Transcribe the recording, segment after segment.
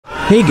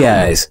Hey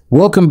guys,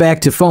 welcome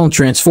back to Phone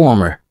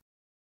Transformer.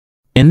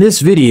 In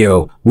this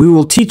video, we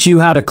will teach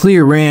you how to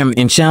clear RAM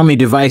in Xiaomi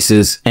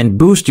devices and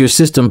boost your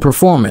system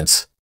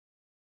performance.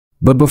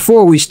 But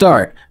before we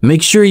start,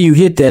 make sure you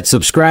hit that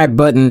subscribe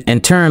button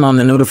and turn on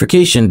the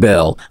notification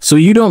bell so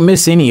you don't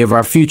miss any of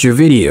our future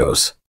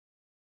videos.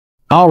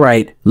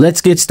 Alright,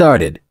 let's get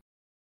started.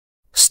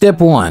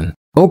 Step 1.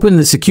 Open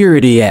the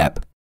Security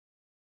app.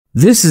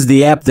 This is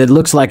the app that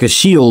looks like a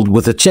shield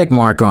with a check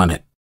mark on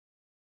it.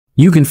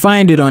 You can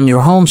find it on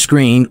your home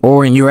screen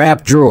or in your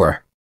app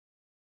drawer.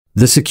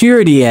 The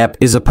Security app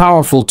is a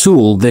powerful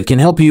tool that can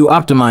help you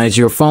optimize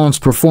your phone's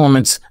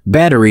performance,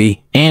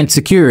 battery, and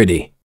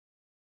security.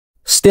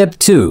 Step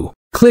 2.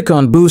 Click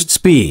on Boost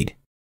Speed.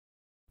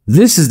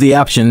 This is the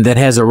option that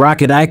has a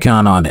rocket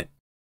icon on it.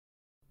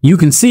 You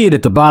can see it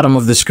at the bottom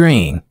of the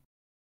screen.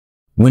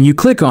 When you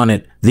click on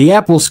it, the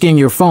app will scan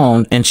your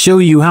phone and show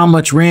you how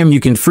much RAM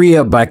you can free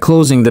up by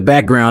closing the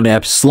background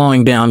apps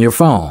slowing down your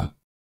phone.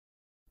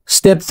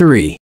 Step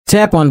 3.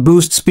 Tap on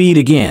Boost Speed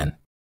again.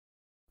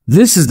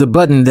 This is the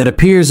button that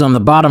appears on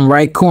the bottom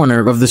right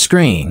corner of the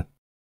screen.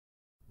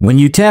 When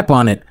you tap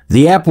on it,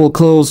 the app will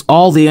close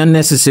all the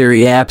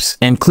unnecessary apps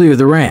and clear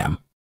the RAM.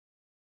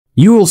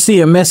 You will see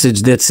a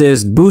message that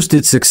says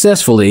boosted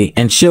successfully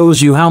and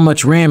shows you how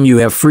much RAM you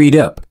have freed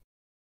up.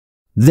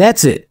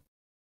 That's it.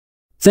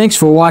 Thanks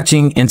for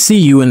watching and see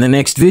you in the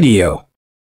next video.